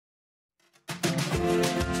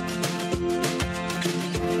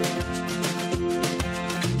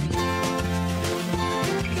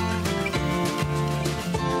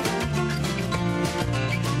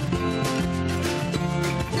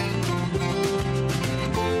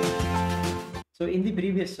So in the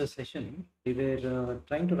previous session, we were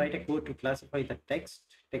trying to write a code to classify the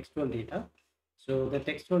textual data. So the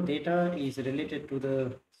textual data is related to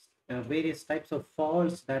the various types of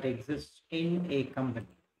faults that exist in a company.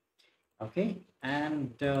 Okay,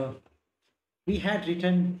 and we had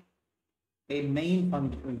written a main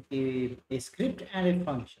function, a script and a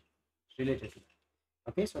function related to that.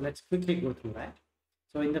 Okay, so let's quickly go through that.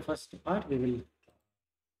 So in the first part, we will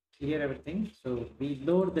clear everything. So we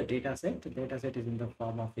load the data set. The data set is in the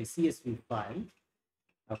form of a CSV file.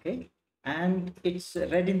 Okay, and it's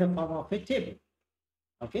read in the form of a table.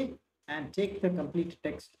 Okay, and take the complete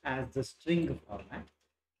text as the string format,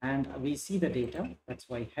 and we see the data. That's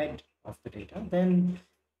why head of the data. Then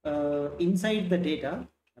inside the data,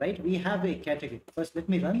 right, we have a category. First let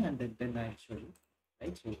me run, and then I'll show you,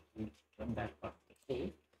 right? So we run that part.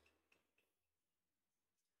 Okay,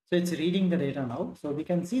 so it's reading the data now. So we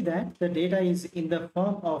can see that the data is in the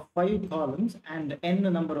form of 5 columns and n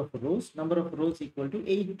number of rows. Number of rows equal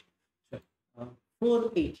to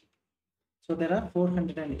 480. So there are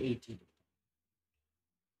 480.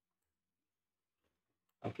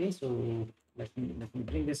 Okay, so let me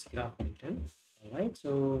bring this graph later. All right,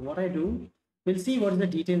 so what I do, we'll see what is the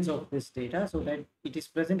details of this data, so that it is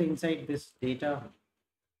present inside this data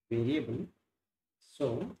variable.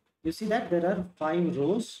 So you see that there are 5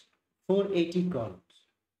 rows, 480 columns,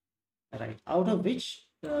 right? Out of which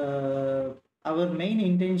our main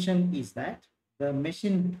intention is that the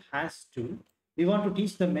machine has to, we want to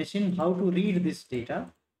teach the machine how to read this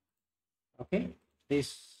data. Okay,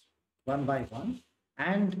 this one by one,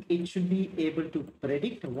 and it should be able to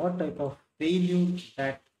predict what type of value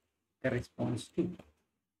that corresponds to.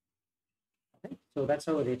 Okay, so that's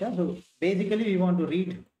our data. So basically we want to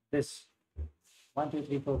read this 1 2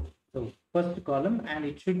 3 4, so first column, and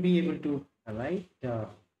it should be able to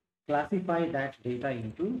classify that data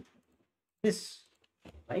into this,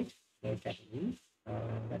 right, category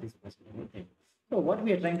that is possible. Okay. So what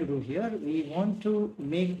we are trying to do here, we want to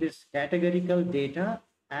make this categorical data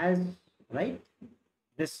as, right,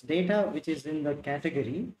 this data which is in the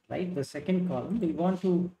category, right, the second column, we want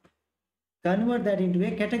to convert that into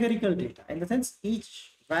a categorical data. In the sense,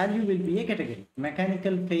 each value will be a category.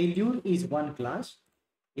 Mechanical failure is one class,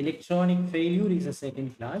 electronic failure is a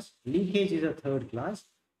second class, leakage is a third class,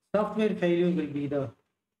 software failure will be the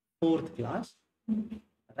fourth class,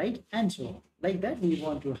 right, and so on. Like that, we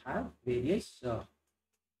want to have various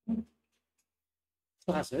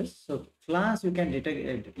classes. So class you can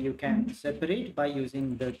detect, you can separate by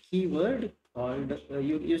using the keyword called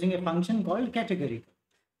using a function called categorical.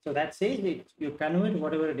 So that says you convert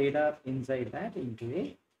whatever data inside that into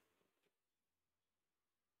a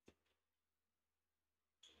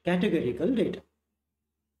categorical data.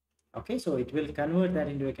 Okay, so it will convert that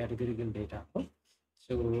into a categorical data.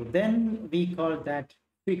 So then we call that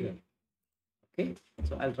figure. Okay,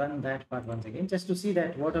 so I'll run that part once again just to see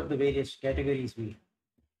that what are the various categories we have.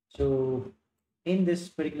 So in this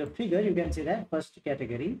particular figure, you can see that first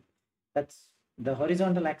category, that's the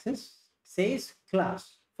horizontal axis, says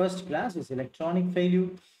class. First class is electronic failure,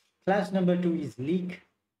 class number 2 is leak,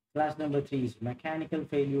 class number 3 is mechanical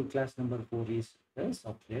failure, class number 4 is the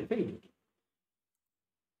software failure.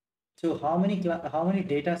 So how many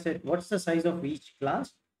data set, what's the size of each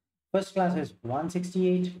class? First class is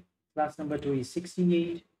 168, class number 2 is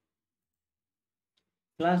 68,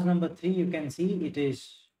 class number 3 you can see it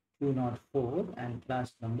is 204, and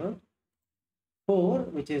class number 4,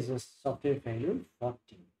 which is a software failure, 40.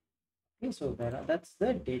 Okay, so that's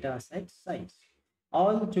the data set size.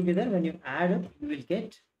 All together, when you add up, you will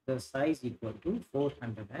get the size equal to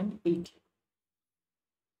 480.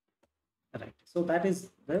 Right, so that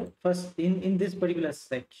is the first in this particular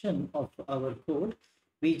section of our code.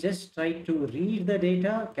 We just try to read the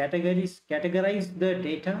data, categorize the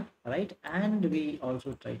data, right, and we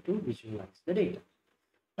also try to visualize the data.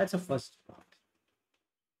 That's the first part.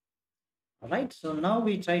 All right, so now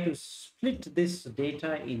we try to split this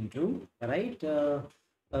data into, right,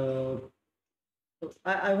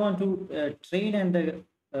 I want to train, and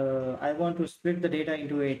I want to split the data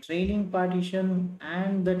into a training partition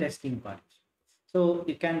and the testing partition. So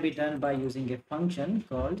it can be done by using a function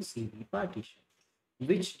called CV partition.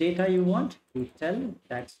 Which data you want, you tell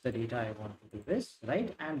that's the data I want to do this,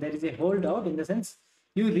 right? And there is a holdout, in the sense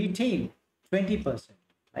you retain 20%,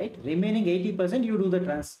 right? Remaining 80% you do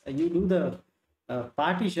the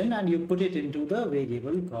partition, and you put it into the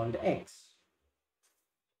variable called X.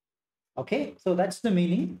 Okay, so that's the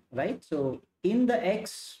meaning, right? So in the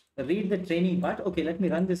X, read the training part. Okay, let me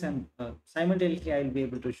run this, and simultaneously I'll be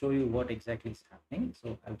able to show you what exactly is happening.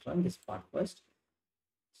 So I'll run this part first.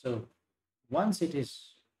 So once it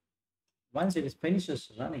is once it is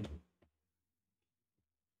finishes running,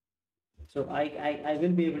 so I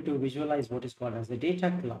will be able to visualize what is called as the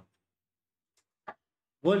data cloud,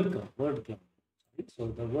 word cloud. So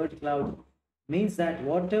the word cloud means that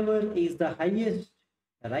whatever is the highest,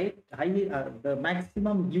 right, the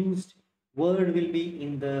maximum used word will be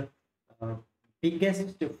in the uh,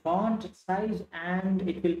 biggest font size, and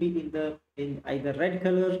it will be in either red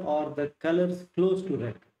color or the colors close to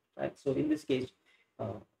red, right? So in this case,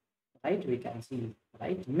 uh, right, we can see,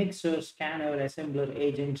 right, mixer, scanner, assembler,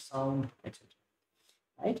 agent, sound, etc.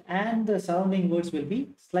 Right, and the sounding words will be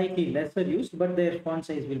slightly lesser used, but their font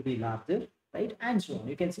size will be larger, right, and so on.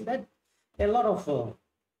 You can see that a lot of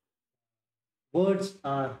words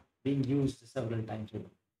are being used several times over.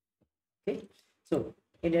 Okay, so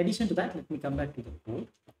in addition to that, let me come back to the code.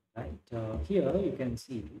 Right, here you can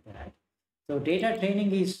see that. So data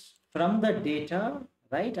training is from the data,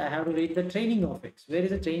 right? I have to read the training of X. Where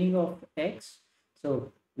is the training of X?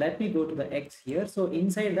 So let me go to the X here. So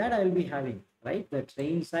inside that I will be having, right, the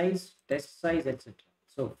train size, test size, etc.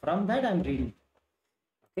 So from that I'm reading.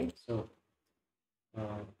 Okay, so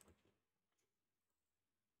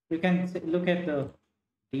you can look at the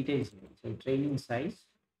details here. So training size,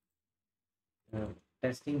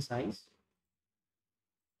 testing size,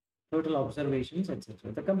 total observations,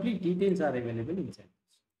 etc. The complete details are available inside.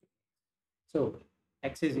 So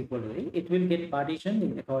X is equal to A. It will get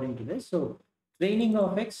partitioned according to this. So training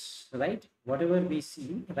of X, right? Whatever we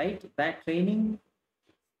see, right? That training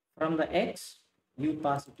from the X, you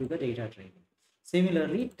pass it to the data training.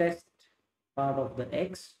 Similarly, test part of the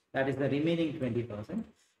X, that is the remaining 20%,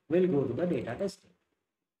 will go to the data testing.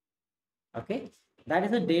 Okay, that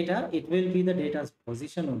is the data. It will be the data's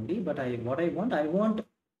position only, but I want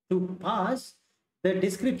to pass the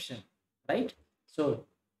description, right? So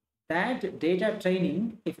that data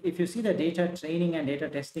training, if you see the data training and data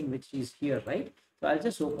testing, which is here, right? So I'll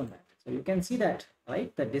just open that. So you can see that,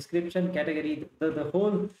 right? The description category, the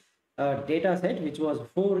whole data set, which was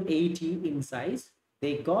 480 in size,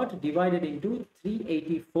 they got divided into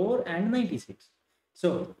 384 and 96.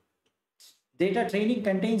 So data training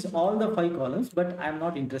contains all the 5 columns, but I'm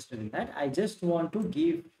not interested in that. I just want to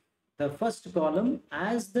give the first column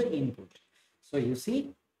as the input. So you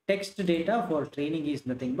see, text data for training is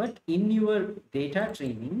nothing but in your data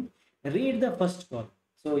training, read the first column.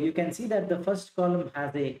 So you can see that the first column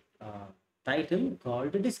has a title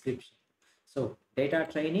called description. So data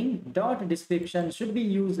training dot description should be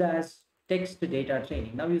used as text data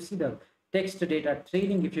training. Now you see the text data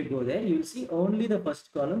training. If you go there, you'll see only the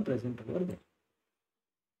first column present over there.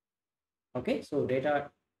 Okay, so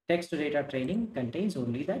text data training contains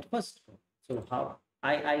only that first column. So how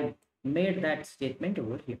I made that statement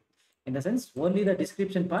over here, in the sense only the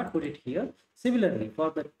description part, put it here. Similarly,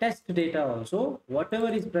 for the test data also, whatever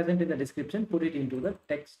is present in the description, put it into the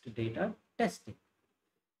text data testing.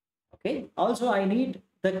 Okay, also I need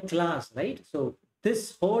the class, right? So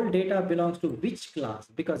this whole data belongs to which class,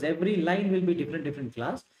 because every line will be different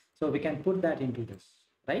class. So we can put that into this,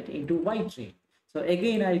 right, into Y-train. So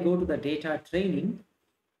again, I go to the data training.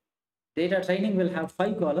 Data training will have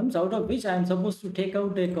 5 columns, out of which I am supposed to take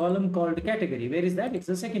out a column called category. Where is that? It's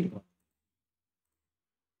the second column.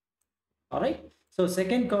 All right. So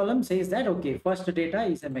second column says that, okay, first data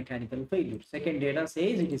is a mechanical failure. Second data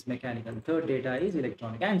says it is mechanical. Third data is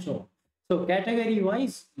electronic, and so on. So category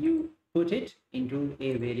wise, you put it into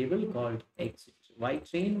a variable called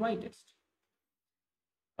Y-train, Y-test.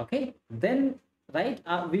 Okay. Then, right,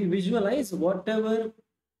 we visualize whatever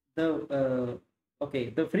the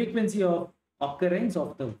the frequency of occurrence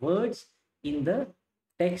of the words in the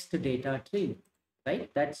text data tree, right?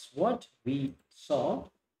 That's what we saw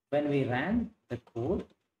when we ran the code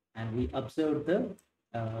and we observed the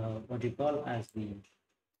what you call as the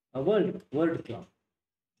word cloud.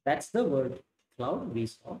 That's the word cloud we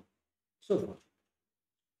saw so far.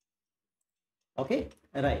 Okay,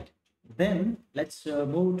 right. Then let's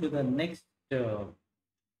move to the next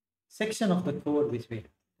section of the code which we have.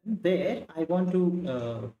 There I want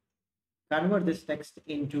to convert this text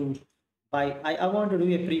into I want to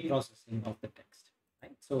do a pre-processing of the text,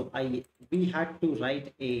 right? So we had to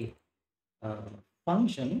write a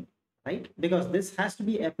function, right, because this has to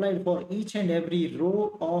be applied for each and every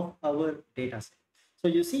row of our data set. So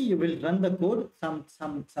you see, you will run the code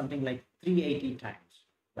something like 380 times,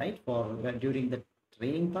 right, for during the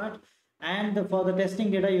training part, and for the testing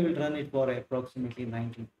data you will run it for approximately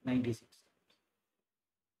 96.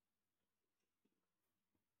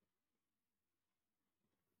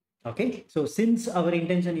 Okay, so since our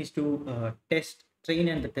intention is to train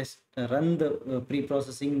and test, run the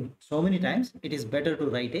pre-processing so many times, it is better to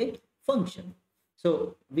write a function.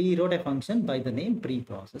 So we wrote a function by the name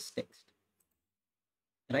preprocess text,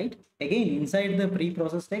 right? Again, inside the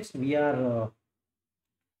preprocess text, we are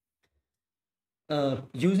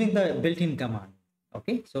using the built-in command.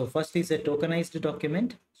 Okay, so first is a tokenized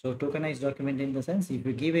document. So tokenized document in the sense, if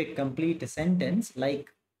you give a complete sentence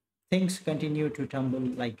like things continue to tumble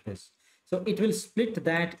like this, so it will split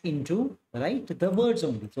that into, right, the words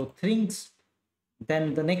only. So things,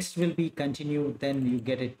 then the next will be continued, then you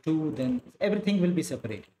get a two, then everything will be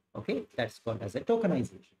separated. Okay, that's called as a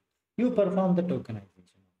tokenization. You perform the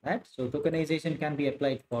tokenization of that. So tokenization can be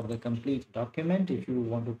applied for the complete document if you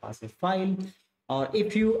want to pass a file, or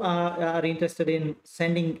if you are interested in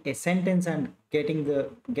sending a sentence and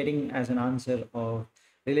getting as an answer or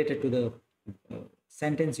related to the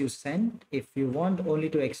sentence you sent. If you want only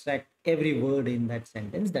to extract every word in that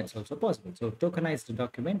sentence, that's also possible. So tokenized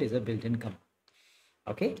document is a built-in command.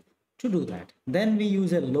 Okay, to do that, then we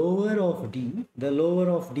use a lower of d. The lower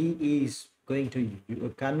of d is going to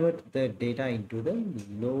convert the data into the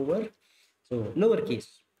lower, so lowercase.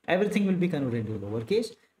 Everything will be converted into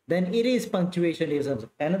lowercase. Then erase punctuation is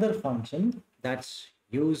another function that's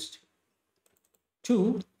used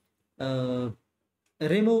to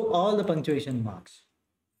remove all the punctuation marks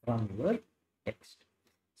from your text.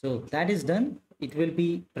 So that is done. It will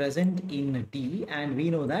be present in d, and we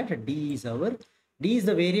know that d is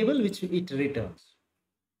the variable which it returns.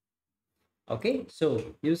 Okay, so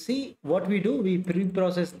you see what we do, we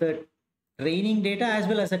pre-process the training data as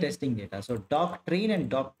well as the testing data. So doc train and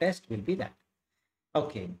doc test will be that.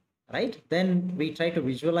 Okay, right, then we try to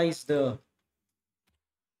visualize the,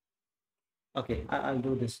 okay, I'll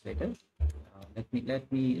do this later.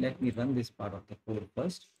 Let me run this part of the code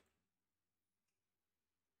first.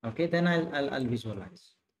 Okay, then I'll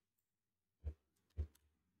visualize,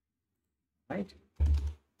 right?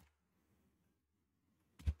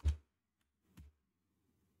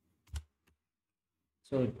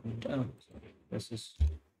 So sorry, this is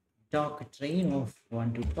doc train of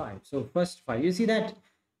 1 to 5. So first 5, you see that,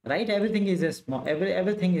 right? Everything is a small,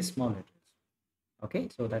 everything is small letters. Okay,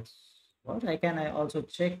 so that's what I also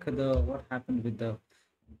check the what happened with the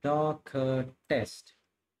doc test.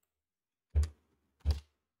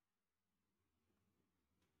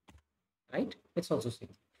 Right, it's also same.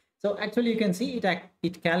 So actually you can see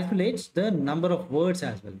it calculates the number of words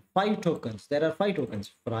as well. 5 tokens, there are 5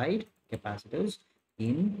 tokens, fried capacitors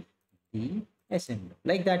in the assembler.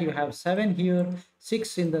 Like that, you have 7 here,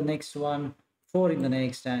 6 in the next one, 4 in the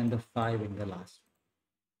next, and the 5 in the last.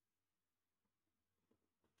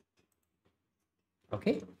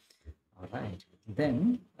 Okay, all right,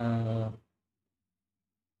 then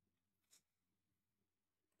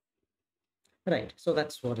right, so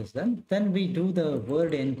that's what is done. Then we do the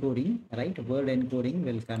word encoding, right? Word encoding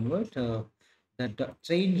will convert the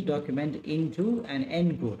trained document into an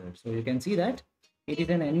encoder. So you can see that it is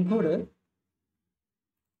an encoder,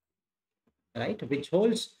 right, which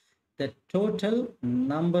holds the total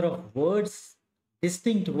number of words,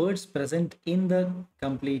 distinct words present in the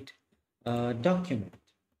complete document.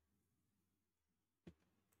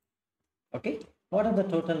 Okay, what are the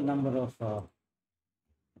total number of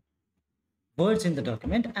words in the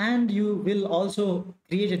document? And you will also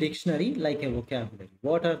create a dictionary like a vocabulary.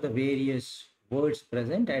 What are the various words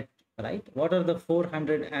present at, right? What are the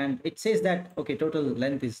 400, and it says that, okay, total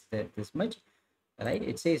length is this much, right?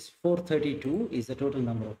 It says 432 is the total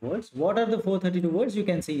number of words. What are the 432 words? You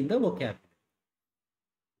can see in the vocabulary.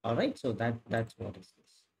 All right, so that's what is this.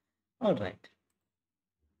 All right,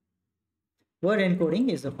 word encoding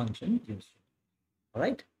is the function used. All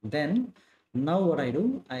right, then now what I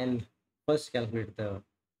do, I'll first calculate the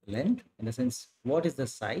length, in the sense what is the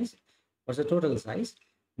size, what's the total size.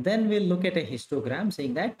 Then we'll look at a histogram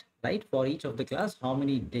saying that, right, for each of the class, how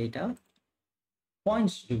many data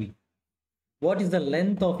points do we, what is the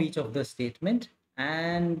length of each of the statement,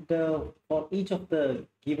 and for each of the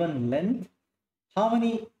given length, how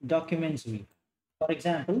many documents we have. For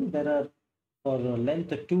example, there are, for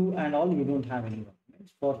length 2 and all, you don't have any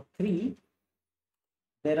documents. For 3,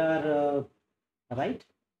 there are right,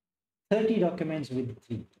 30 documents with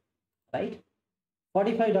 3, right?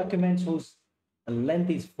 45 documents whose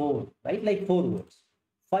length is 4, right? Like 4 words.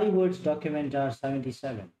 5 words document are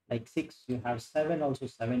 77. Like 6, you have 7, also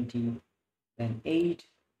 70. Then 8,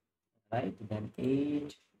 right? Then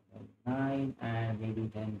 8, then 9, and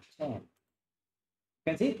maybe then 10. You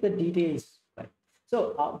can see the details, right?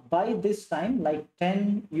 So by this time, like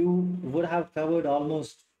 10, you would have covered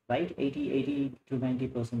almost, right, 80 to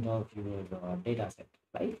 90% of your data set,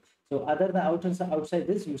 right? So other than outside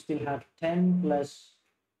this, you still have 10 plus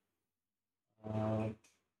 10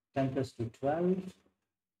 plus 2, 12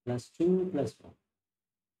 plus 2 plus 1.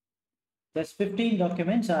 just 15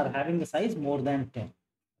 documents are having the size more than 10.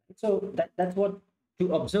 So that's what,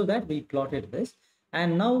 to observe that we plotted this,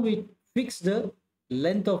 and now we fix the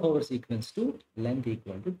length of our sequence to length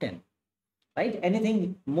equal to 10, right?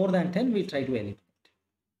 Anything more than 10 we try to eliminate.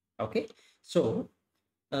 Okay, so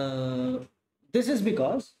this is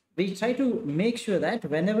because we try to make sure that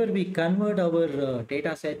whenever we convert our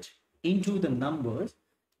data set into the numbers,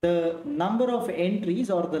 the number of entries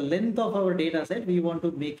or the length of our data set, we want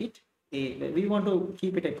to make it we want to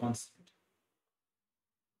keep it a constant.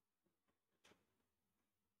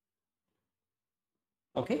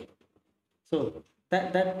 Okay, so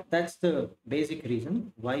that's the basic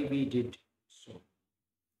reason why we did so.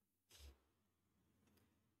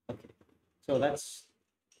 Okay, so that's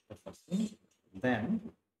the first thing. Then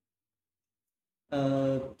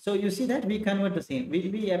so you see that we convert the same,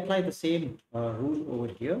 we apply the same rule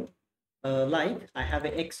over here. Like I have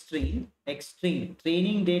a x string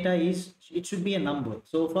training data is, it should be a number.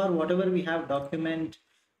 So far whatever we have, document,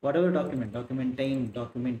 whatever document name,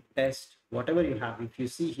 document test, whatever you have, if you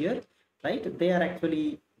see here, right, they are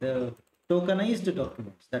actually the tokenized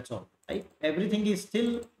documents, that's all, right? Everything is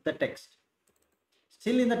still the text,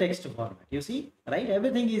 still in the text format, you see, right?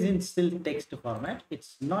 Everything is in still text format,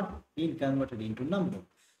 it's not been converted into number.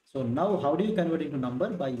 So now how do you convert into number?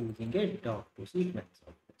 By using a doc to sequence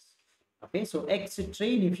of this. Okay, so x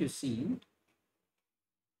train, if you see,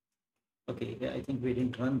 okay, yeah, I think we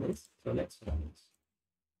didn't run this, so let's run this.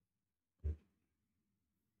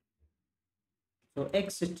 So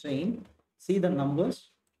x train, see the numbers,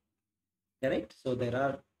 correct? So there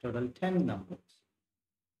are total 10 numbers,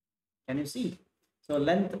 can you see? So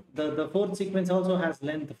length, the fourth sequence also has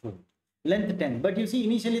length 4, length 10. But you see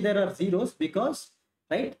initially there are zeros because,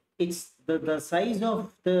 right, it's the size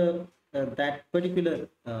of the that particular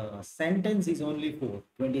sentence is only 4,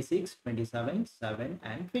 26, 27, 7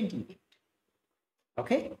 and 28.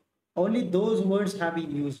 Okay, only those words have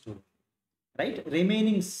been used to, right?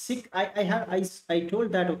 Remaining 6, I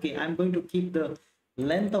told that, okay, I'm going to keep the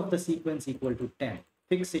length of the sequence equal to 10,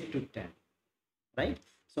 fix it to 10, right?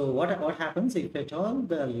 So what happens if at all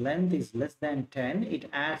the length is less than 10, it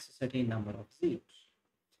adds a certain number of zeros.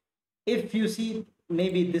 If you see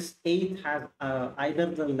maybe this 8 has either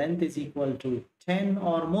the length is equal to 10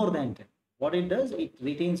 or more than 10, what it does, it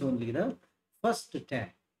retains only the first 10,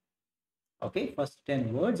 okay, first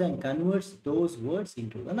 10 words, and converts those words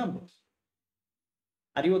into the numbers.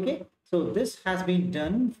 Are you okay? So this has been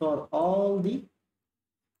done for all the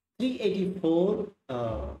 384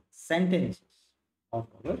 sentences of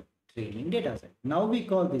our training data set. Now we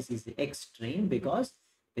call this is the X train because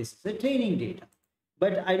this is a training data.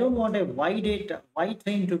 But I don't want a Y data, Y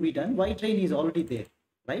train to be done. Y train is already there,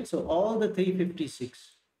 right? So all the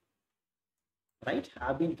 356, right,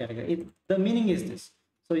 have been categorized. The meaning is this.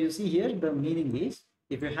 So you see here, the meaning is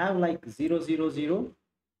if you have like 000,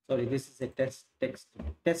 sorry, this is a test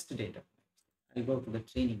data. I'll go to the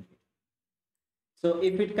training data. So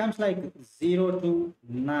if it comes like 0 to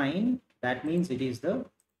 9, that means it is the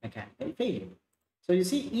mechanical failure. So you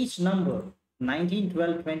see each number 19,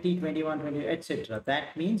 12, 20, 21, 20, etc.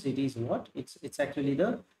 That means it is what? It's actually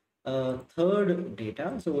the third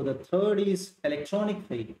data. So the third is electronic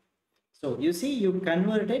failure. So you see you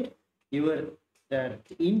converted your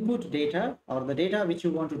input data or the data which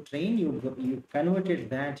you want to train, you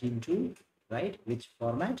converted that into, right, which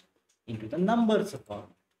format? Into the numbers format.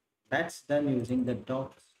 That's done using the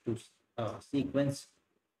docs to sequence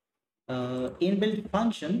inbuilt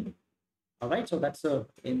function. All right, so that's a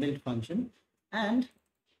inbuilt function and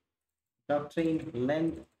doctrine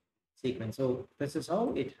length sequence. So this is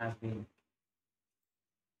how it has been.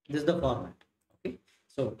 This is the format. Okay,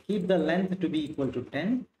 so keep the length to be equal to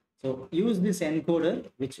 10. So use this encoder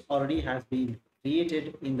which already has been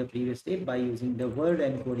created in the previous step by using the word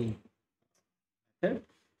encoding method.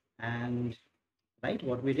 And right,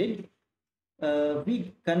 what we did,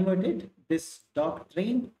 we converted this doc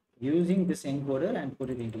train using this encoder and put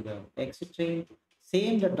it into the X train.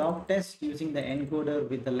 Same the doc test using the encoder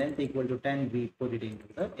with the length equal to 10, we put it into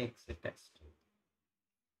the X test.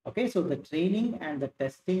 Okay, so the training and the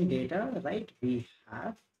testing data, right, we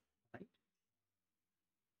have, right,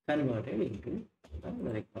 converted into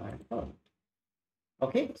the required format.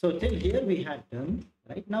 Okay, so till here we had done,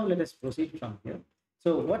 right? Now let us proceed from here.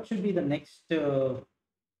 So what should be the next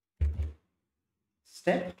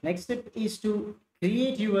step? Next step is to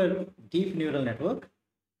create your deep neural network,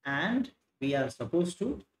 and we are supposed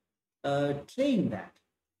to train that.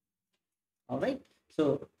 All right,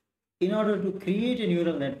 so in order to create a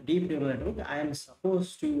deep neural network, I am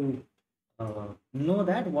supposed to know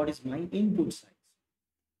that what is my input size.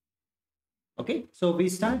 Okay, so we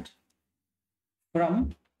start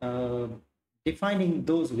from defining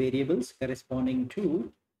those variables corresponding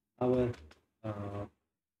to our uh,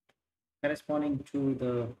 corresponding to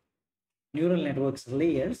the neural networks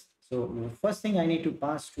layers. So first thing I need to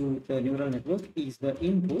pass to the neural network is the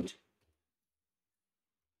input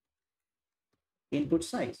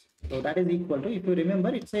size. So that is equal to, if you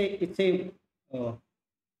remember, it's a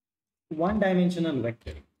one dimensional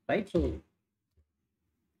vector, right? So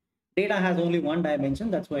data has only one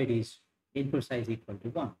dimension, that's why it is input size equal to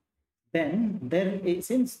 1. Then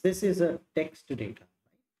since this is a text data,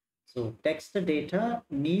 so text data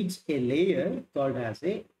needs a layer called as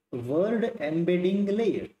a word embedding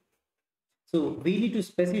layer. So we need to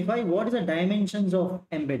specify what is the dimensions of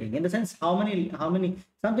embedding, in the sense how many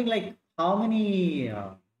something like how many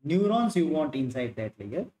neurons you want inside that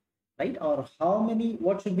layer, right? Or how many,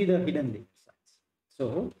 what should be the hidden layer size.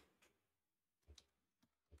 So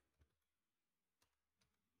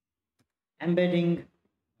embedding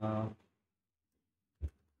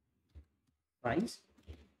size,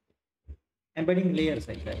 embedding layer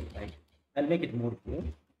size, right? I'll make it more clear.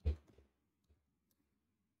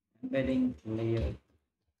 Embedding layer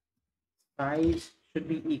size should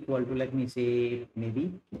be equal to, let me say,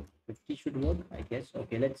 maybe 50 should work, I guess.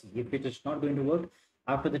 Okay, let's see. If it is not going to work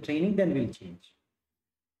after the training, then we'll change.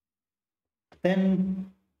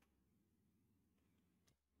 Then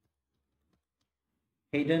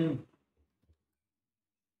hidden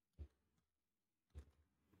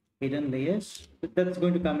layers, that's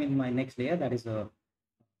going to come in my next layer, that is a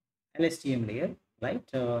LSTM layer, right?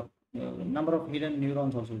 Number of hidden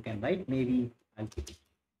neurons also you can write, maybe I'll keep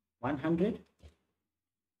 100.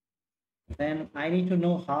 Then I need to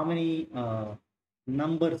know how many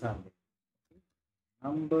numbers are there.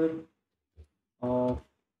 Number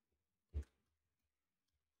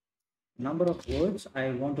of words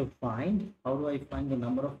I want to find. How do I find the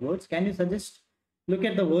number of words? Can you suggest, look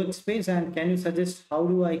at the workspace, and can you suggest how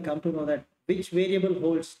do I come to know that which variable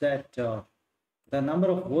holds that the number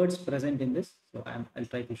of words present in this? So I'll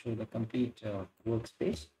try to show the complete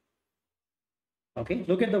workspace. Okay,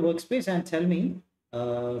 look at the workspace and tell me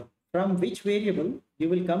from which variable you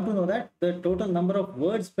will come to know that the total number of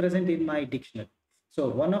words present in my dictionary. So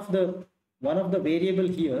one of the variable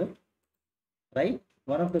here, right?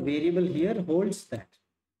 One of the variable here holds that,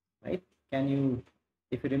 right? Can you,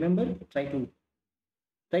 if you remember, try to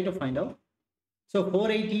find out. So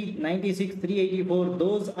 480, 96, 384,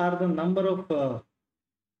 those are the number of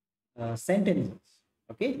sentences.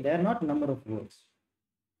 Okay, they are not number of words.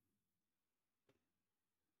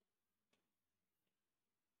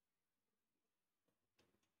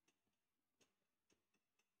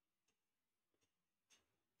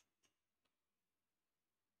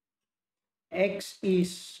 X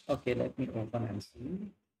is, okay, let me open and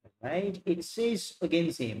see, right? It says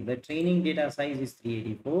again same, the training data size is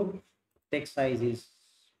 384, text size is,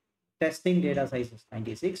 testing data size is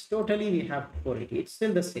 96, totally we have 480. It's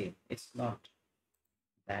still the same, it's not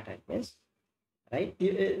that, I guess, right?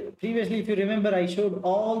 Previously, if you remember, I showed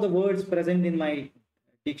all the words present in my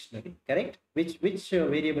dictionary, correct? Which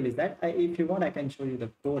variable is that? If you want, I can show you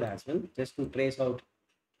the code as well, just to trace out.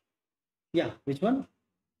 Yeah, which one?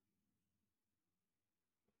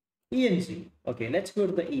 ENC. Okay, let's go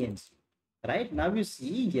to the ENC. Right now you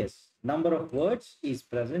see, yes, number of words is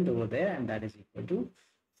present over there, and that is equal to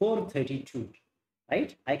 432.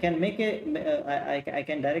 Right? I can make I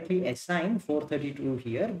can directly assign 432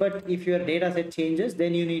 here, but if your data set changes,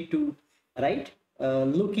 then you need to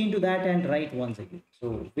look into that and write once again.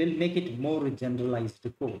 So we'll make it more generalized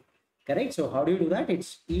code. Correct? So how do you do that?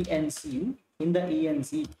 It's ENC. In the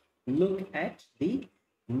ENC, look at the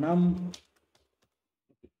num.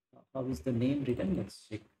 How is the name written? Let's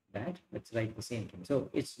check that. Let's write the same thing. So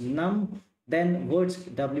it's num, then words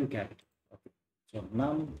W capital. Okay. So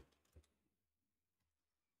num.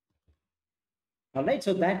 All right.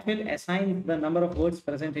 So that will assign the number of words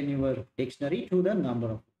present in your dictionary to the number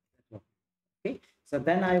of words. Okay. So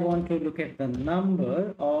then I want to look at the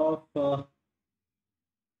number of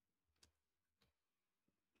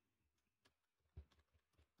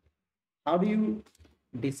how do you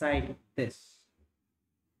decide this?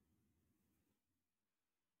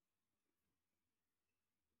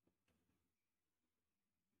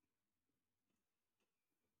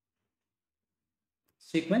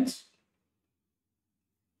 Sequence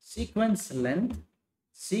length.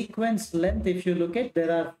 Sequence length, if you look at,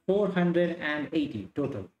 there are 480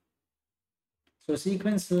 total. So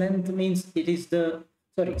sequence length means it is the,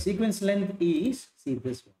 sorry, sequence length is, see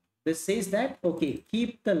this one. This says that, okay,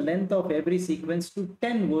 keep the length of every sequence to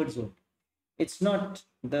 10 words only. It's not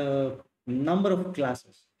the number of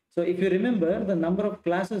classes. So if you remember, the number of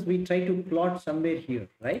classes we try to plot somewhere here,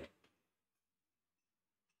 right?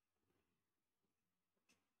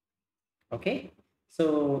 Okay.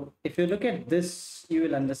 So if you look at this, you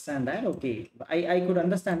will understand that. Okay, I could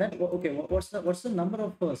understand that. Okay, what's the number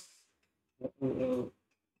of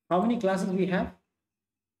how many classes we have?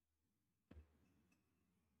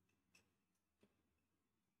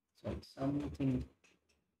 So something.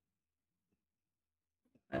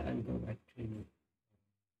 I'll go back to.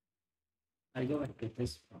 I'll go back to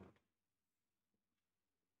this part.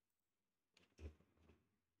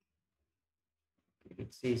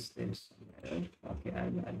 It says this somewhere. Okay,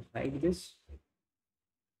 I'll hide this.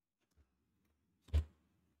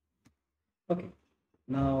 Okay,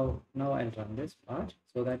 now I'll run this part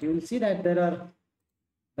so that you will see that there are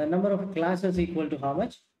the number of classes equal to how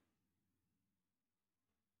much?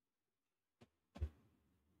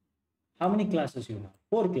 How many classes you have?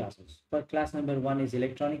 4 classes. For class number 1 is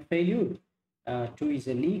electronic failure, 2 is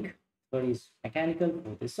a leak, 3rd is mechanical,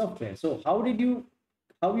 4th is software. So how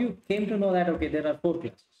you came to know that okay there are 4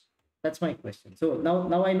 classes? That's my question. So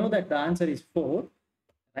now I know that the answer is 4,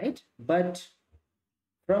 right? But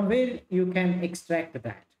from where you can extract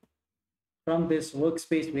that? From this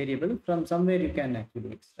workspace variable, from somewhere you can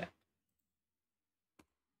actually extract.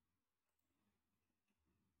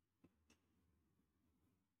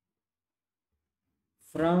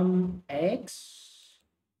 From X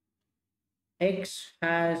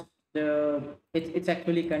has the it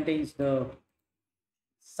actually contains the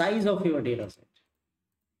size of your data set.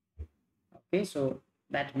 Okay, so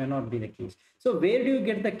that may not be the case. So where do you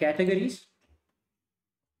get the categories?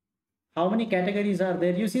 How many categories are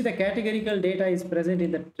there? You see the categorical data is present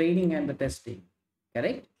in the training and the testing,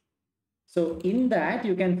 correct? So in that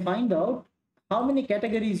you can find out how many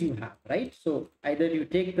categories you have, right? So either you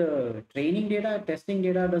take the training data, testing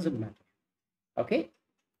data, doesn't matter. Okay,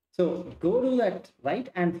 so go to that, right,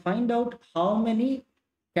 and find out how many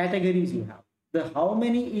categories you have. The how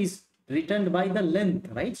many is written by the length,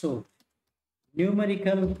 right? So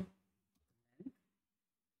numerical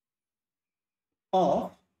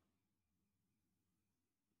of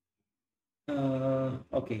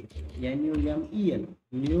okay, NUMEL,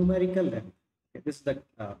 numerical length. Okay, this is the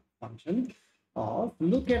function of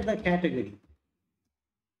look at the category.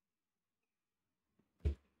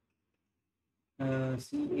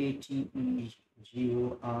 CATEGORIES.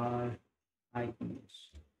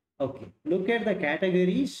 Okay, look at the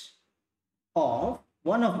categories of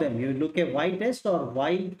one of them. You look at Y test or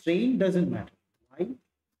Y train, doesn't matter. Y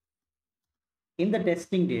in the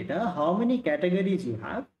testing data, how many categories you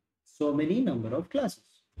have? So many number of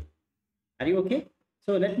classes. Are you okay?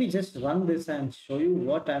 So let me just run this and show you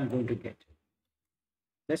what I'm going to get.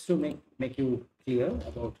 Just to make you clear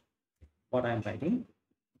about what I'm writing.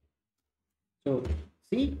 So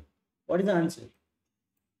see, what is the answer?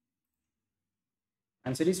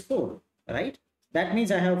 Answer is 4, right? That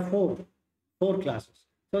means I have four classes.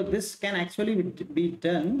 So this can actually be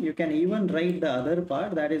done. You can even write the other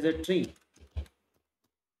part, that is a tree.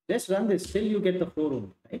 Just run this till you get the 4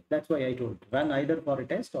 only, right? That's why I told run either for a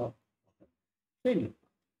test or training.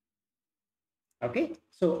 Okay,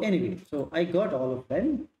 so anyway, so I got all of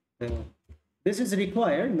them. This is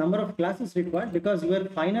required, number of classes required, because your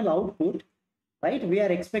final output, right, we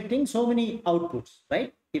are expecting so many outputs,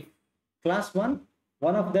 right? If class 1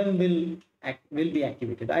 of them will be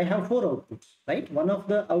activated. I have 4 outputs, right? One of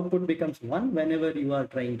the output becomes 1 whenever you are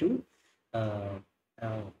trying to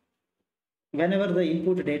whenever the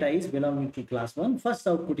input data is belonging to class 1, first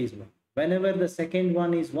output is 1. Whenever the second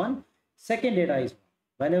one is 1, second data is 1.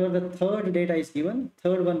 Whenever the third data is given,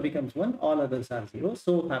 third one becomes 1, all others are 0.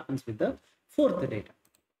 So happens with the fourth data.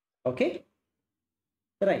 Okay,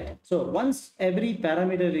 right? So once every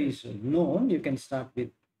parameter is known, you can start the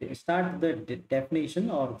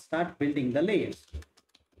definition or start building the layers.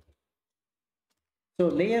 So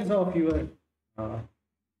layers of your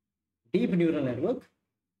deep neural network,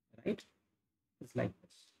 right? It's like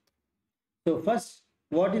this. So first,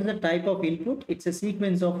 what is the type of input? It's a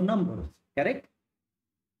sequence of numbers, correct?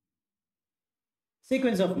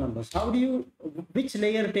 Sequence of numbers. How do you, which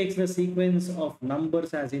layer takes the sequence of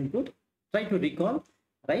numbers as input? Try to recall,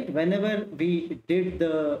 right? Whenever we did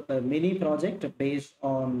the mini project based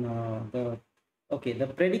on the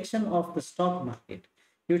prediction of the stock market,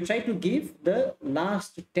 you try to give the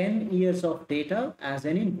last 10 years of data as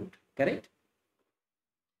an input, correct?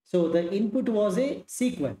 So the input was a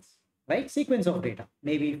sequence, right? Sequence of data,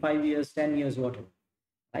 maybe 5 years, 10 years, whatever,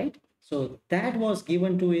 right? So that was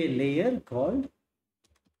given to a layer called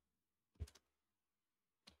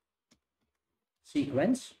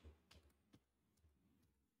sequence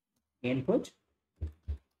input.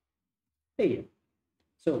 layer.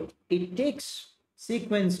 So it takes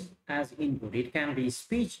sequence as input. It can be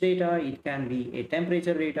speech data, it can be a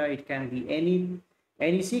temperature data, it can be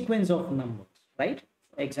any sequence of numbers, right?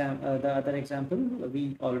 The other example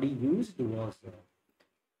we already used was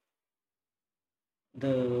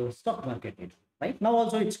the stock market data, right? Now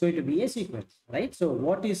also it's going to be a sequence, right? So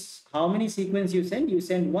what is, how many sequence you send? You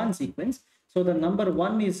send one sequence. So the number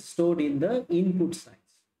one is stored in the input size.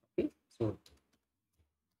 Okay, so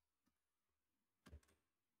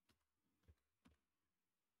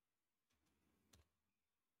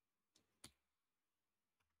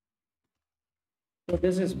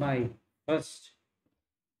this is my first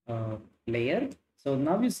layer. So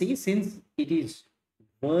now you see, since it is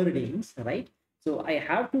wordings, right? So I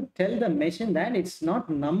have to tell the machine that it's not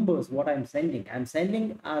numbers what I'm sending. I'm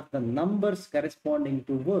sending are the numbers corresponding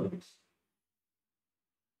to words.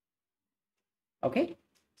 Okay,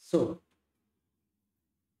 so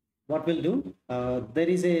what we'll do, there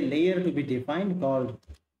is a layer to be defined called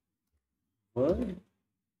word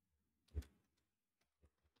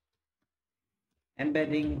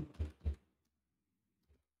embedding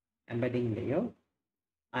layer.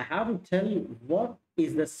 I have to tell what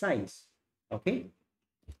is the size. Okay,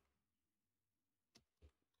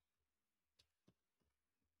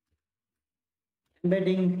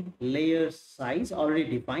 embedding layer size already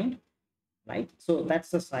defined, right? So that's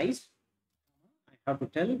the size. I have to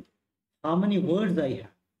tell how many words I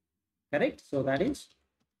have, correct? So that is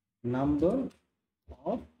number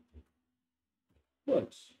of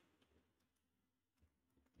words.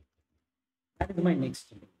 That is my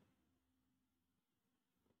next layer.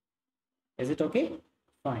 Is it okay?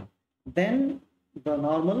 Fine. Then the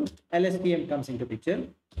normal LSTM comes into picture.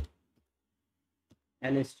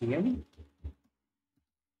 LSTM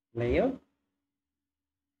layer.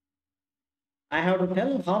 I have to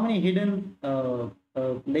tell how many hidden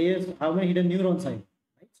layers, how many hidden neurons I have.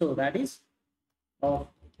 Right? So that is of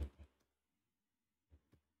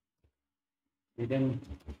hidden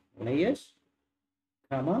layers,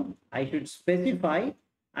 comma. I should specify.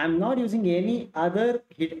 I'm not using any other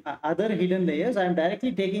hidden layers. I'm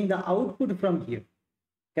directly taking the output from here.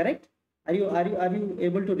 Correct? Are you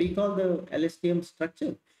able to recall the LSTM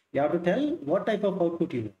structure? You have to tell what type of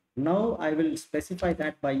output you want. Now I will specify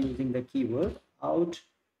that by using the keyword output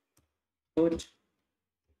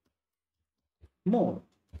mode.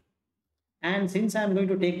 And since I'm going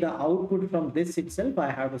to take the output from this itself,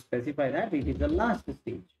 I have to specify that it is the last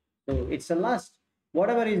stage. So it's the last,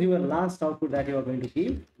 whatever is your last output that you are going to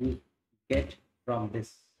give, you get from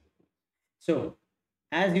this. So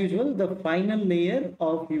as usual, the final layer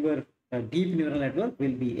of your deep neural network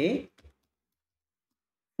will be a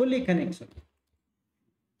fully connected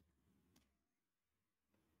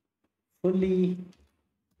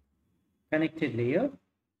layer,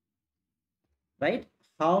 right?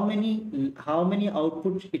 How many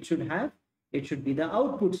outputs it should have? It should be the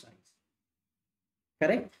output size,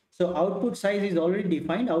 correct? So output size is already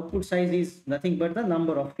defined. Output size is nothing but the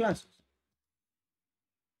number of classes.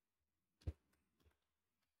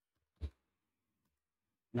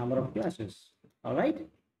 Number of classes. All right.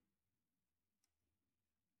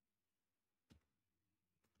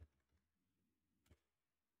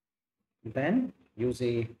 Then use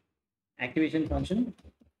a activation function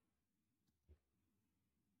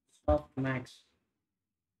softmax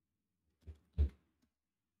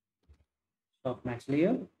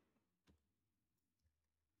layer.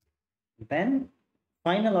 Then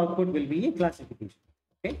final output will be a classification.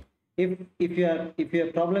 Okay. If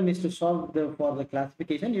your problem is to solve for the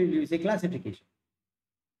classification, you will use a classification.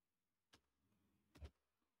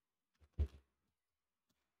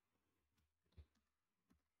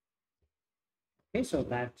 Okay, so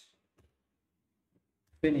that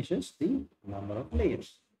finishes the number of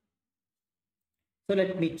layers. So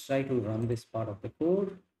let me try to run this part of the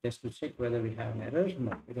code just to check whether we have an error.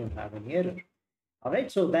 No, we don't have any error. All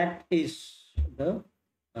right, so that is the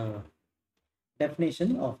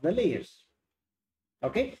definition of the layers.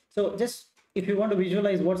 Okay, so just if you want to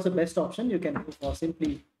visualize what's the best option, you can go for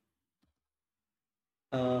simply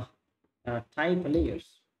type layers,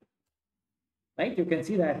 right? You can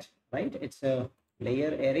see that, right? It's a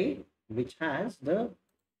layer array which has the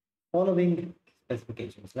following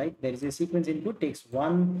specifications, right? There is a sequence input, takes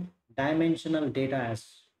one dimensional data as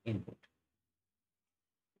input.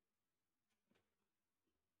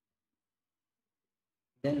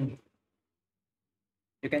 Then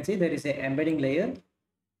you can see there is a embedding layer,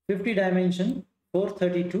 50 dimension,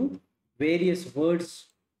 432 various words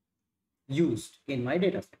used in my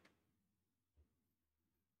data set.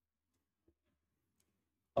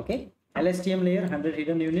 Okay, LSTM layer, 100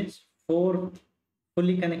 hidden units, 4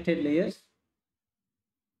 fully connected layers,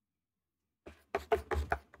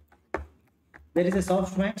 there is a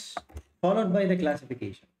softmax followed by the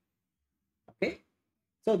classification. Okay,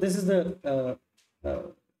 so this is the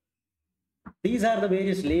these are the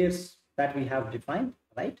various layers that we have defined,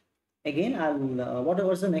 right? Again, I'll what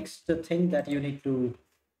was the next thing that you need to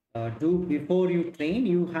do before you train?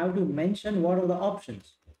 You have to mention what are the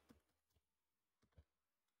options,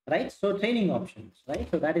 right? So training options, right?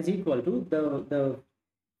 So that is equal to the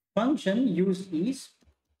function used is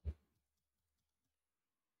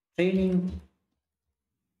training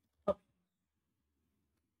option,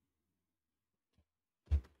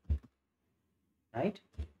 right?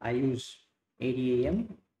 I use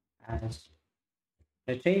ADAM as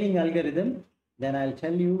the training algorithm. Then I'll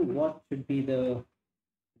tell you what should be the,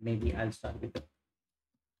 maybe I'll start with the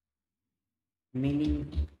mini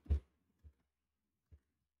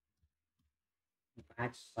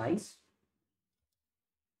batch size,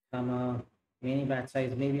 comma, mini batch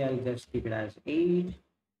size. Maybe I'll just keep it as 8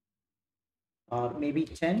 or maybe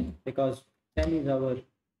 10, because 10 is our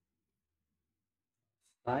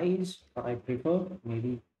size, but I prefer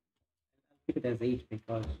maybe I'll keep it as 8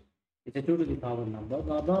 because it's a 2 to the power number.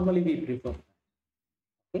 Normally we prefer.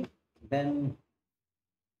 Okay, then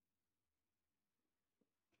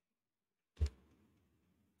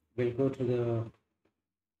we'll go to the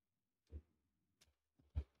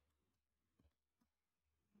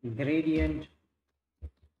gradient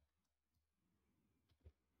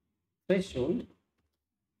threshold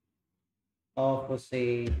of,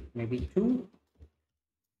 say, maybe 2.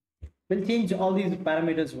 We'll change all these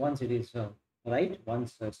parameters once it is right,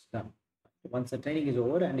 once it's done. Once the training is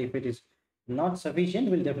over, and if it is not sufficient,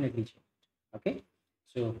 we'll definitely change it. Okay,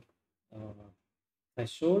 so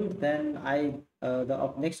threshold. Then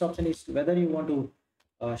the next option is whether you want to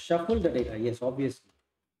shuffle the data. Yes, obviously.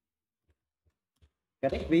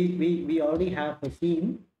 Correct. We already have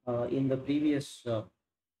seen in the previous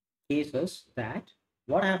cases that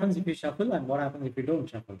what happens if you shuffle and what happens if you don't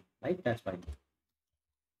shuffle, right? That's fine.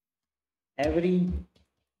 Every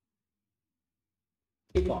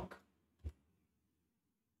epoch,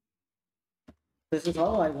 this is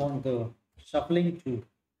how I want the shuffling to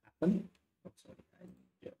happen. Oh, sorry.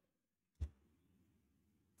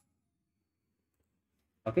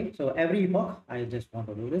 Okay, so every epoch I just want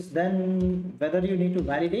to do this. Then whether you need to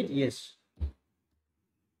validate, yes,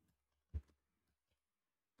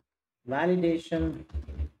 validation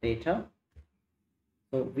data.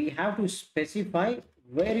 So we have to specify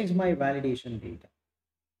where is my validation data.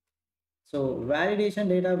 So validation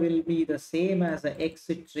data will be the same as the X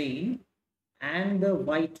train and the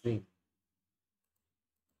Y train.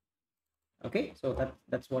 Okay, so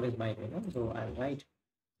that's what is my data. So I'll write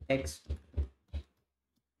X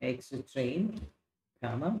train,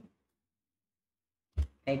 comma,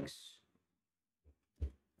 X,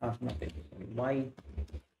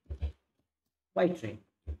 Y train.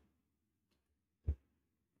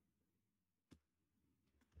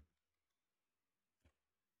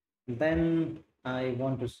 Then I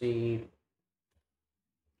want to say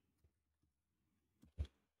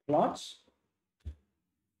plots,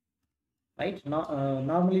 right?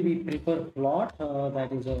 Normally we prefer plot,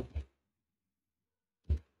 that is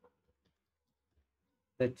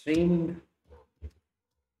the training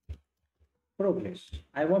progress.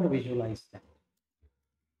 I want to visualize that.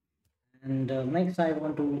 And next I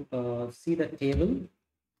want to see the table,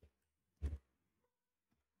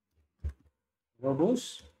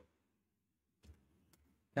 verbose,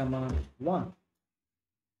 comma 1.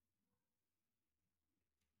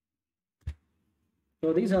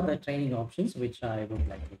 So these are the training options which I would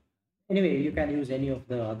like to. Anyway, you can use any of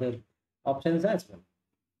the other options as well.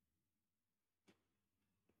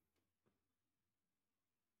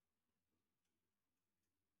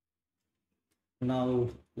 Now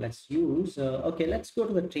let's use, okay, let's go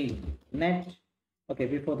to the training net. Okay,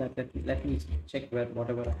 before that, let me check where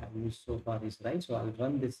whatever I have used so far is right. So I'll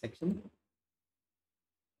run this section.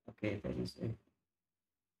 Okay, there is a,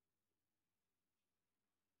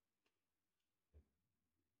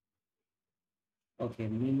 okay,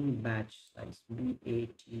 mini batch size,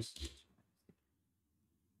 BATC.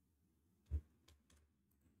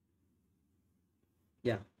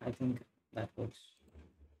 Yeah, I think that works.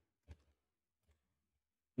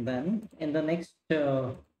 Then in the next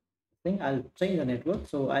thing, I'll train the network.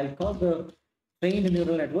 So I'll call the trained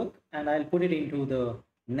neural network and I'll put it into the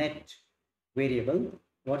net variable.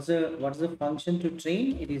 What's the function to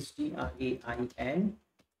train? It is TRAIN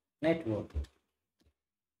network.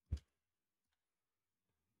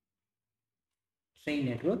 Train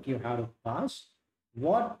network, you have to pass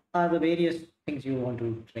what are the various things you want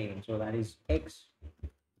to train. So that is X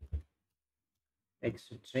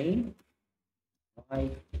to train,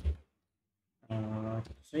 Y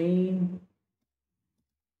train,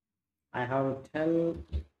 I have to tell,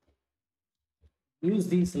 use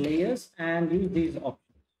these layers and use these options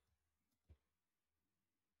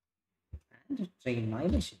and train my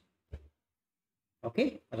machine.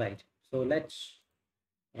 Okay, right. So let's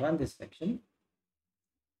run this section.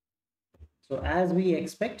 So as we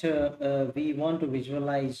expect, we want to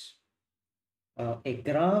visualize a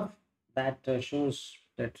graph that shows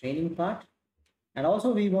the training part, and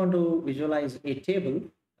also we want to visualize a table,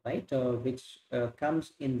 right, which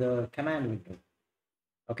comes in the command window,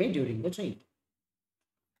 okay, during the training.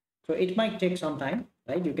 So it might take some time,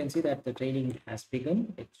 right? You can see that the training has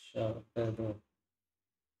begun. It's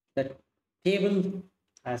the table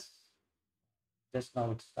has just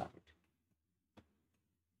now it started.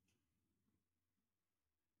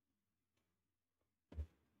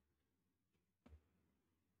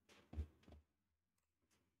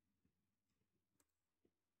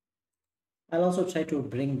 I'll also try to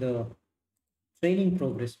bring the training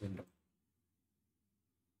progress window.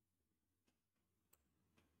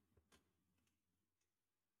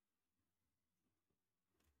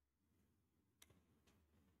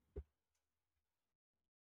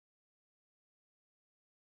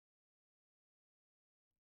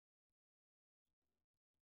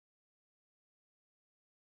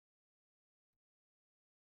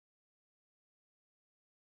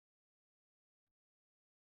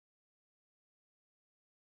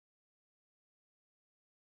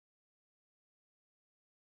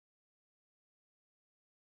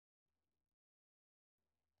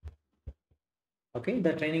 Okay,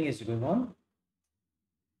 the training is going on.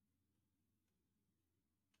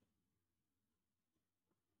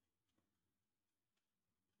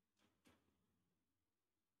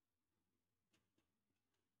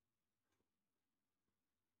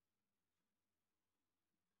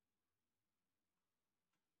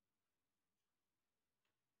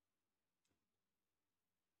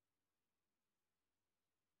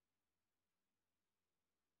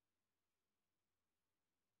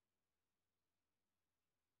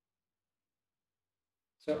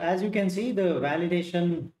 So as you can see, the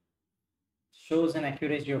validation shows an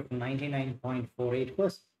accuracy of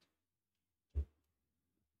 99.48%.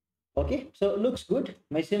 Okay, so it looks good.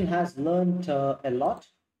 Machine has learned a lot.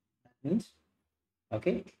 That means,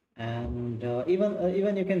 okay, and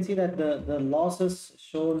even you can see that the losses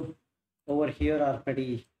shown over here are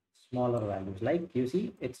pretty smaller values. Like you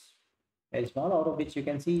see, it's very small. Out of which you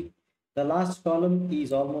can see the last column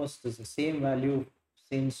is almost the same value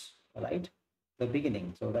since, right, the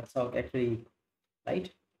beginning. So that's how actually, right.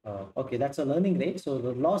 Okay, that's a learning rate. So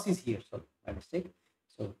the loss is here. So my mistake.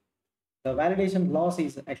 So the validation loss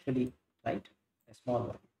is actually, right, a small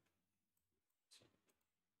one.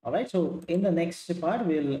 All right, so in the next part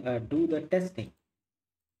we'll do the testing,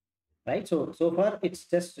 right? So far it's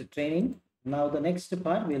just training. Now the next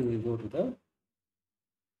part we'll go to the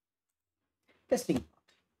testing part.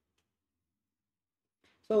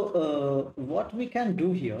 So what we can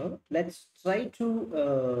do here, let's try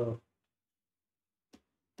to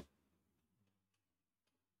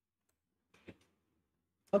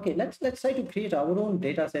okay, let's try to create our own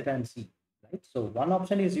data set and see, right? So one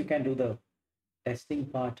option is you can do the testing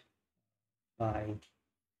part by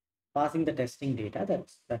passing the testing data.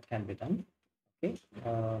 That can be done. Okay,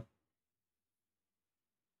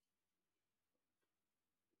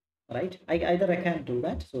 right, either I can do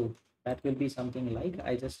that. So that will be something like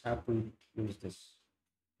I just have to use this.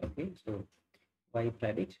 Okay, so why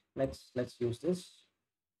predict, let's use this,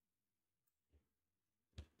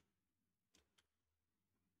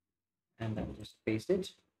 and I'll just paste it.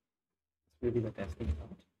 This will be the testing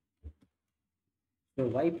part. So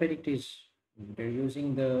why predict is they're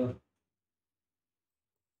using the,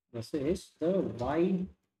 this is the y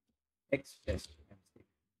x test.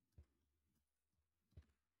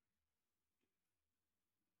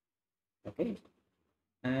 Okay,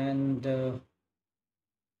 and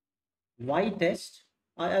y test,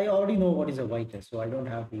 I already know what is a y test, so I don't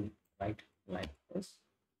have to write like this.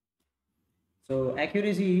 So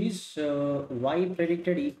accuracy is y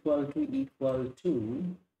predicted equal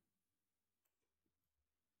to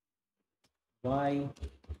y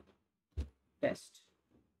test.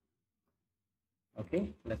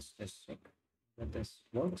 Okay, let's just check that this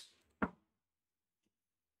works.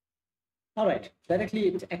 All right, directly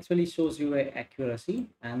it actually shows you a accuracy,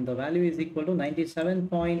 and the value is equal to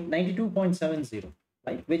 92.70,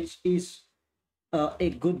 right, which is a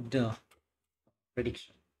good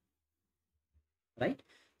prediction, right?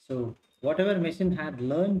 So whatever machine had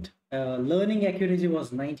learned, learning accuracy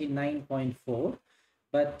was 99.4,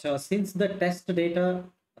 but since the test data,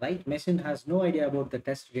 right, machine has no idea about the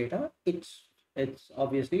test data, it's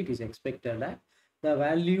obviously it is expected that the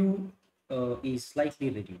value is slightly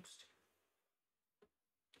reduced.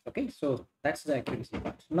 Okay, so that's the accuracy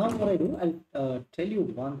part. Now what I do, I'll tell you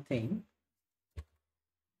one thing.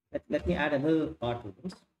 Let me add another part to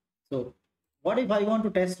this. So what if I want to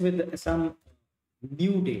test with some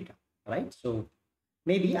new data, right? So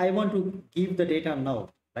maybe I want to give the data now,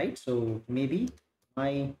 right? So maybe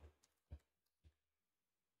my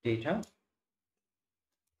data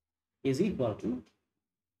is equal to,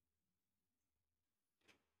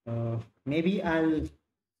 maybe I'll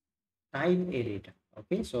type a data.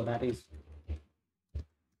 Okay, so that is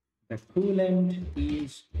the coolant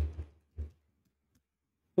is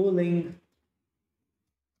cooling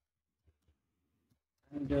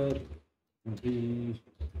under the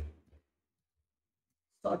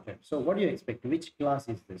socket. So what do you expect? Which class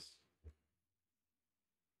is this?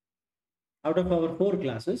 Out of our 4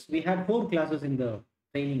 classes, we had 4 classes in the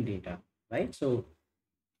training data, right? So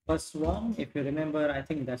first one, if you remember, I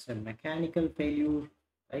think that's a mechanical failure,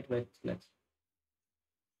 right? Let's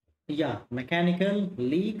yeah, mechanical,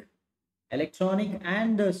 leak, electronic,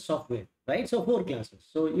 and software, right? So 4 classes.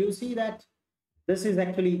 So you see that this is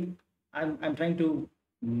actually, I'm trying to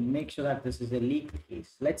make sure that this is a leak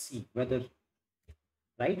case. Let's see whether,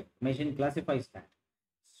 right, machine classifies that.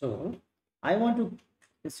 So I want to,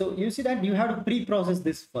 so you see that you have to pre-process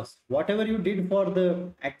this first. Whatever you did for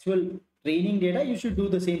the actual training data, you should do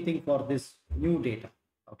the same thing for this new data.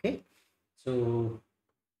 Okay, so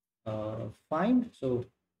find, so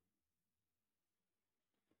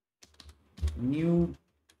new,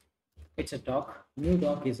 it's a doc, new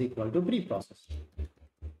doc is equal to pre-process.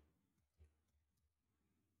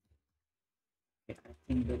 Okay, I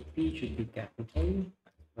think the P should be capital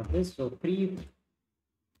for this. So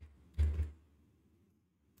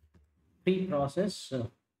pre-process,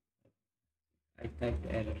 I typed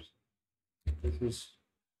errors.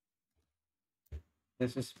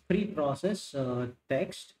 This is pre-process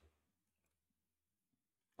text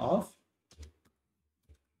of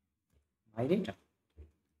my data.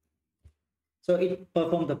 So it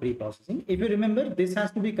performed the pre-processing. If you remember, this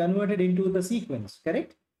has to be converted into the sequence,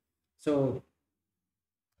 correct? So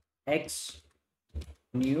x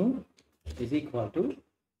new is equal to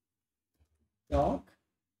doc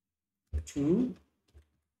to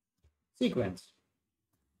sequence.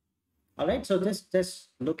 All right, so just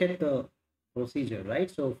look at the procedure, right?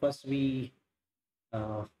 So first we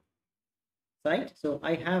right, so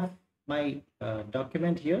I have my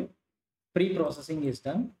document here, pre-processing is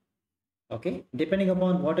done. Okay, depending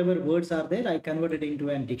upon whatever words are there, I convert it into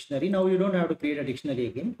a dictionary. Now you don't have to create a dictionary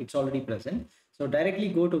again, it's already present. So directly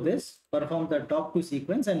go to this, perform the talk to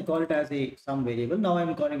sequence and call it as a some variable. Now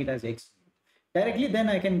I'm calling it as x directly, then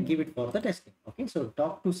I can give it for the testing. Okay, so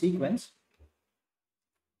talk to sequence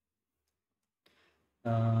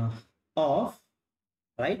of,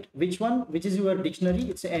 right, which one, which is your dictionary,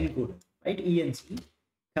 it's encode, right, enc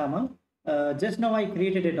comma, just now I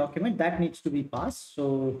created a document that needs to be passed.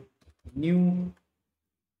 So new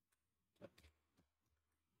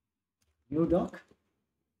doc,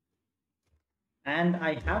 and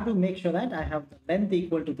I have to make sure that I have the length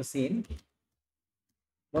equal to the same.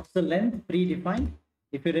 What's the length predefined?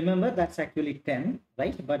 If you remember, that's actually 10,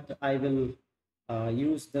 right? But I will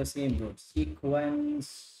use the same word,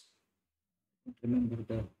 sequence, remember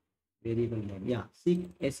the variable name, yeah,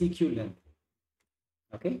 seq length.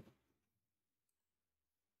 Okay,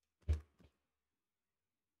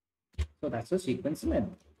 so that's the sequence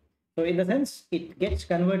length. So in the sense, it gets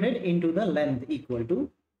converted into the length equal to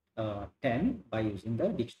 10 by using the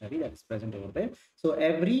dictionary that is present over there. So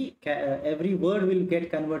every word will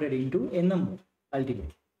get converted into a number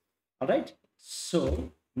ultimately. All right,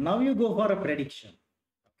 so now you go for a prediction.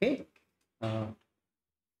 Okay,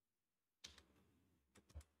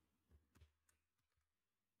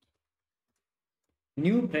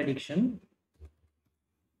 new prediction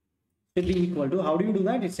should be equal to, how do you do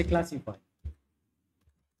that? It's a classify,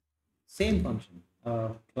 same function,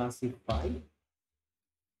 classify.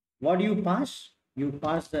 What do you pass? You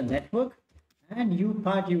pass the network and you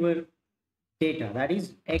pass your data, that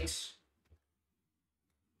is x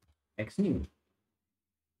new.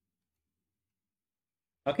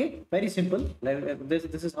 Okay, very simple.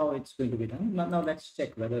 This is how it's going to be done. Now let's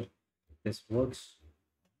check whether this works.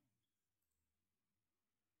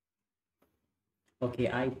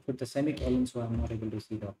 Okay, I put the semicolon, so I'm not able to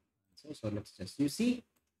see the answer. So let's just, you see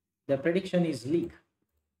the prediction is leak.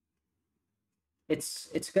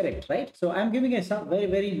 It's correct, right? So I'm giving a some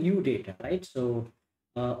very new data, right? So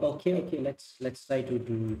okay, let's try to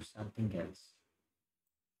do something else.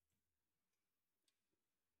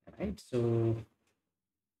 Right, so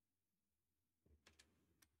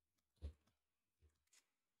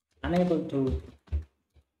unable to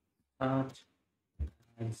start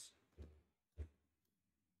as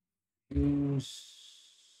use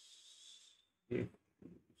if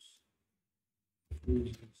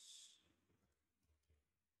uses.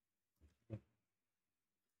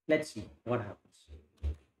 Let's see what happens.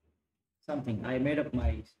 Something I made up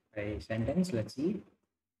my sentence. Let's see.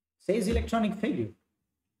 Says electronic failure,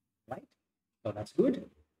 right? So that's good.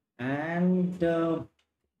 And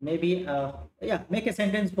maybe yeah, make a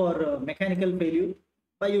sentence for mechanical failure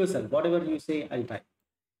by yourself. Whatever you say, I'll type.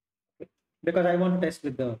 Okay? Because I want to test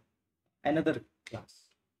with the another class,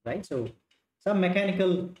 right? So some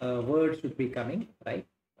mechanical word should be coming, right?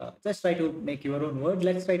 Just try to make your own word.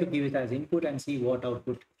 Let's try to give it as input and see what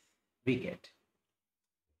output we get.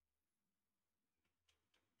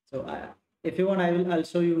 So if you want, I'll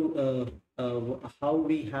show you how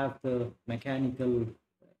we have the mechanical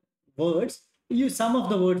words. Use some of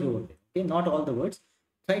the words over there, okay, not all the words.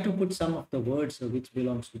 Try to put some of the words which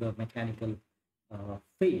belongs to the mechanical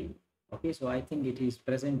field. Okay, so I think it is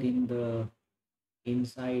present in the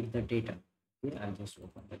inside the data. Okay, I'll just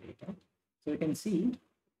open the data so you can see,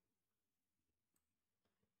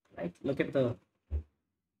 right? Look at the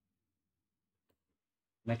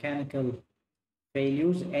mechanical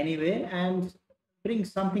failures anywhere and bring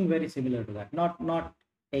something very similar to that. Not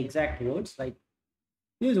exact words, like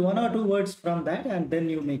use one or two words from that and then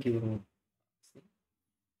you make your own.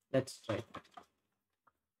 Let's try that.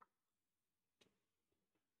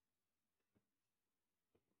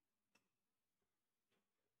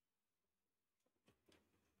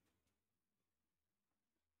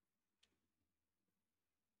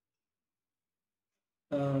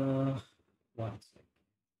 One second.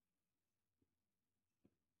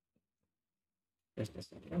 Just a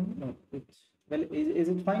second. No, it's well. Is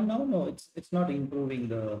it fine now? No, it's not improving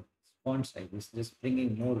the font size. It's just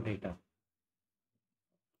bringing more data.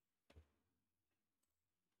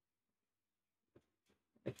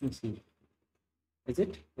 Let me see. Is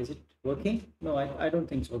it working? No, I don't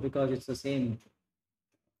think so because it's the same.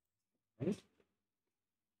 Right?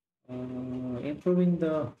 Improving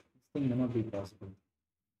the thing may not be possible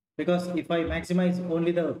because if I maximize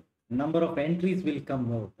only the number of entries will come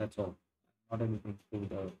more. That's all. Not able to improve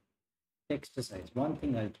the text size. One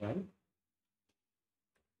thing I'll try.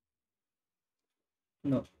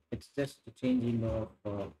 No, it's just the changing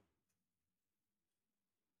of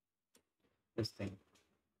this thing.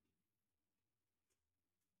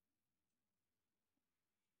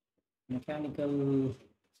 Mechanical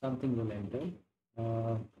something will enter.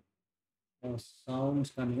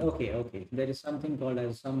 Sounds coming. Okay. There is something called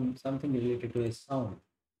as something related to a sound.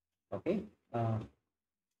 Okay.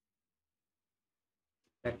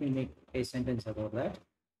 Let me make a sentence about that.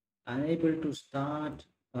 Unable to start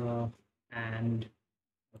and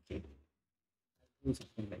okay. Do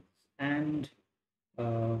something like this. And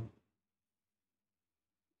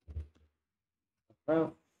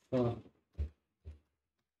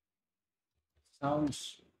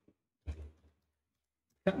sounds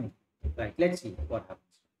coming. Right. Let's see what happens.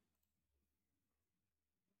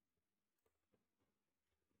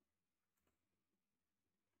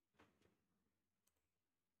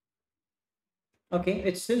 Okay,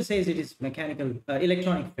 it still says it is mechanical,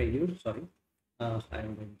 electronic failure. Sorry,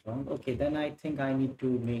 I'm going wrong. Okay, then I think I need to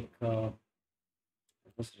make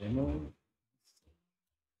just remove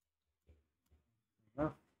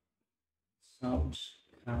sounds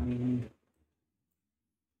coming.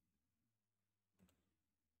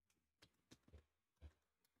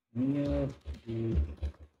 Near the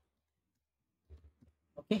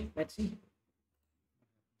okay, let's see.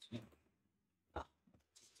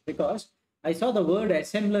 Because I saw the word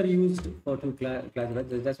assembler used for two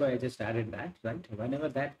classes. That's why I just added that, right? Whenever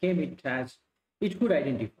that came, it could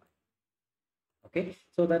identify. Okay,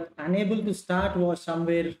 so that unable to start was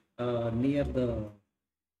somewhere near the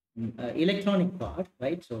electronic part,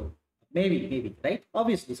 right? So maybe, right?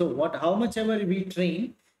 Obviously. So how much ever we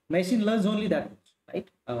train, machine learns only that much, right?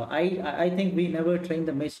 I think we never train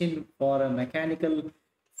the machine for a mechanical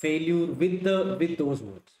failure with those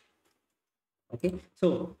words. Okay,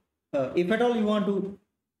 so if at all you want to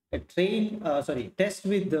test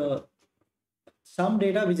with some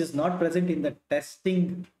data which is not present in the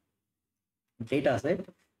testing data set,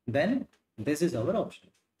 then this is our option.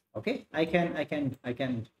 Okay, I can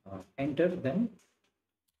enter them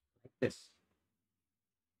like this.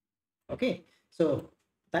 Okay, so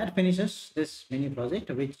that finishes this mini project,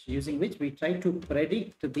 using which we try to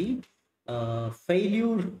predict the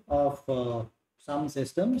failure of some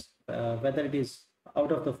systems, whether it is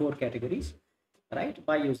out of the 4 categories, right,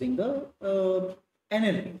 by using the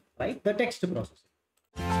NLP, right, the text processing.